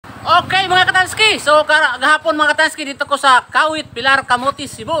Okay mga katanski, so gahapon mga katanski dito ko sa Kawit, Pilar, Camotes,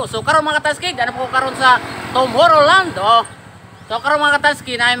 Cebu. So karon mga katanski, dano po karon sa Tommoroland. Oh. So karon mga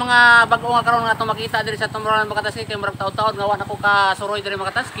katanski, na mga bag-o nga karon nga itong makita diri sa Tommoroland mga katanski, kay murag taon-taon nga wala ko ka suroy diri mga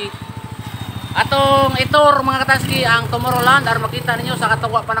katanski. Atong itor mga katanski ang Tommoroland, ar makita ninyo sa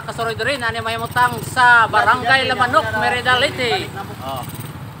katungwa pa nakasuroy diri, nani mahimutang sa Barangay Lamanoc, Merida, Leyte. Oh.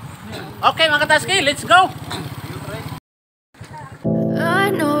 Okay mga katanski, let's go.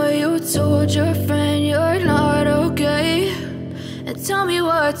 I know you told your friend you're not okay, and tell me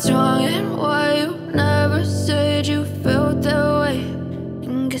what's wrong and why you never said you felt that way.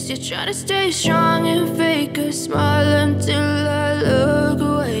 And guess you're trying to stay strong and fake a smile until I look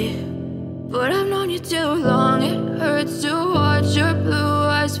away. But I've known you too long, it hurts to watch your blue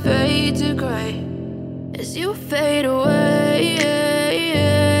eyes fade to gray as you fade away,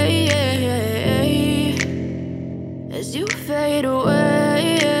 as you fade away.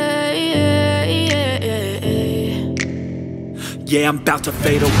 Yeah, I'm about to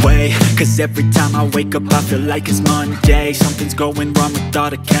fade away, cause every time I wake up I feel like it's Monday. Something's going wrong with all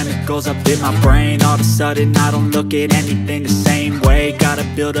the chemicals up in my brain. All of a sudden I don't look at anything the same way. Got a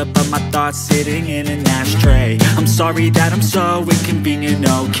build up of my thoughts sitting in an ashtray. I'm sorry that I'm so inconvenient,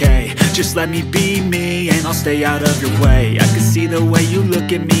 okay. Just let me be me and I'll stay out of your way. I can see the way you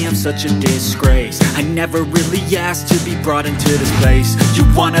look at me, I'm such a disgrace. I never really asked to be brought into this place. You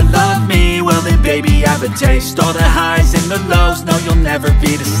wanna love me? Well then baby I have a taste. All the highs and the lows, no, you'll never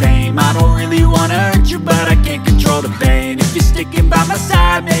be the same. I don't really wanna hurt you, but I can't control the pain. If you're sticking by my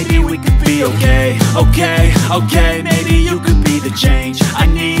side, maybe we could be okay. Okay, maybe you could be the change I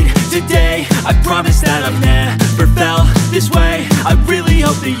need today. I promise that I've never felt this way. I really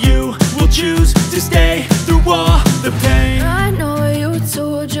hope that you will choose to stay through all the pain. I know you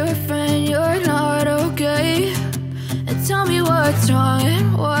told your friend you're not okay, and tell me what's wrong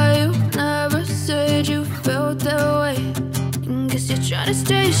and why you never said you felt that way. Guess you're trying to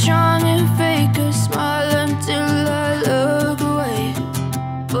stay strong and fake a smile until I look away.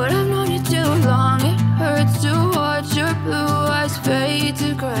 But I've known you too long, it hurts to watch your blue eyes fade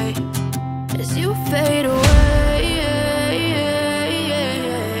to gray as you fade away,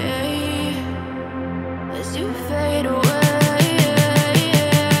 as you fade away,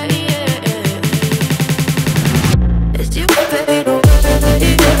 as you fade away.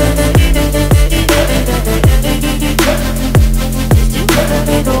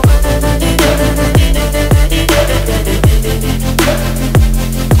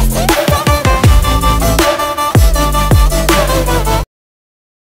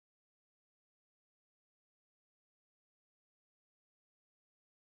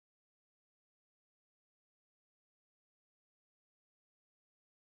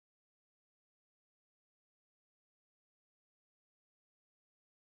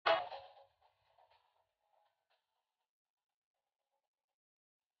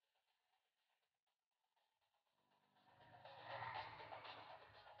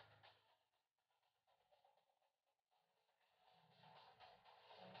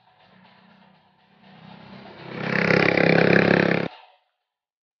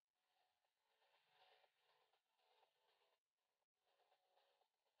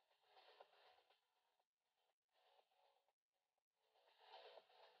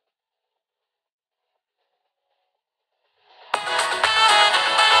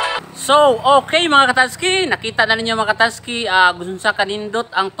 So, okay mga katanski, nakita na ninyo mga katanski, gusto sa kanindot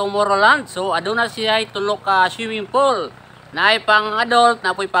ang Tommoroland. So, aduna siya ay tulok ka swimming pool. Naay pang adult,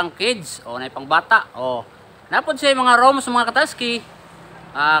 napoy pang kids, o naay pang bata. O, napod siya mga rooms mga katanski.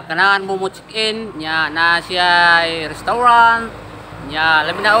 Kanahan mo check-in, nya na siya ay restaurant, nya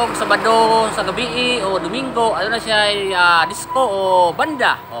Lamanoc Sabado sa gabi o Domingo, aduna siya ay disco o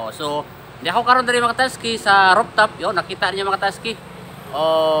banda. O, so, hindi ako karon diri mga katanski sa rooftop. Yo, nakita niyo mga katanski.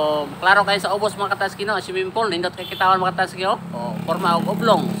 Klaro kayo sa ubos mga katanski no, swimming pool, nindot kay kitawan mga katanski forma og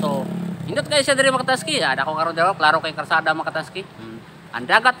oblong. So, nindot kayo siya diri mga katanski. Dako karon dito, klaro kay karsada mga katanski. Ang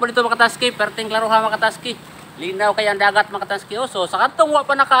dagat po dito mga katanski, perting klaro ha mga katanski. Linaw kay ang dagat mga katanski. So, sa kantong wa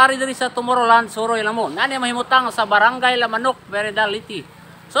pa nakaari diri sa Tommoroland, Suroy Lamon. Nani mahimutang sa Barangay Lamanoc, Merida, Leyte.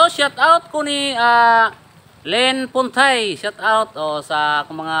 So, shout out ko ni Len Puntay, shout out sa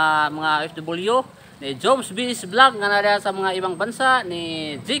mga FW. Ni Joms Bis Vlog nga nara sa mga ibang bansa,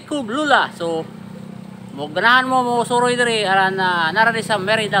 ni Jacob Lula. So mo ganahan mo suroy diri aran nara sa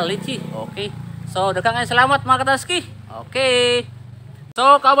Merida, Leyte. Okay. So daghang salamat mga katanski. Okay.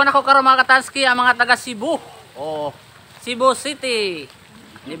 So kauban ako karon mga katanski ang mga taga Cebu. Cebu City.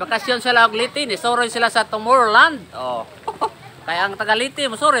 Ni bakasyon sila og Leyte, ni suroy sila sa Tommoroland. Kaya ang taga Leyte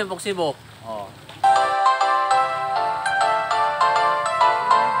mo suroy pog Cebu.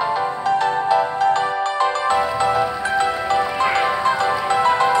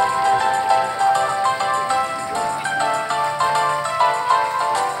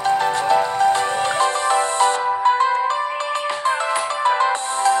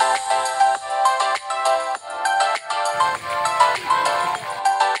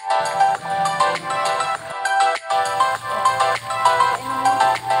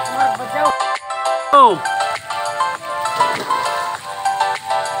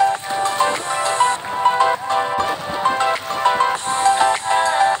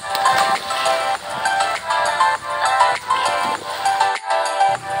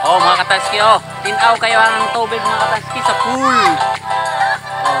 oh. Tinaw kayo ang tubig mga katanski sa pool.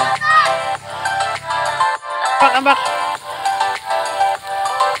 Oh. Ambak.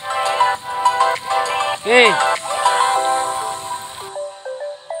 Okay.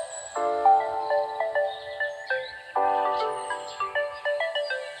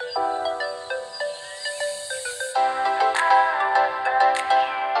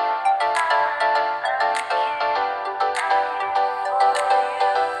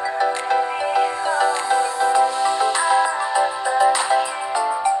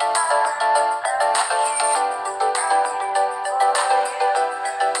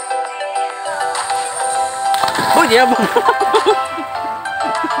 Oh, yeah.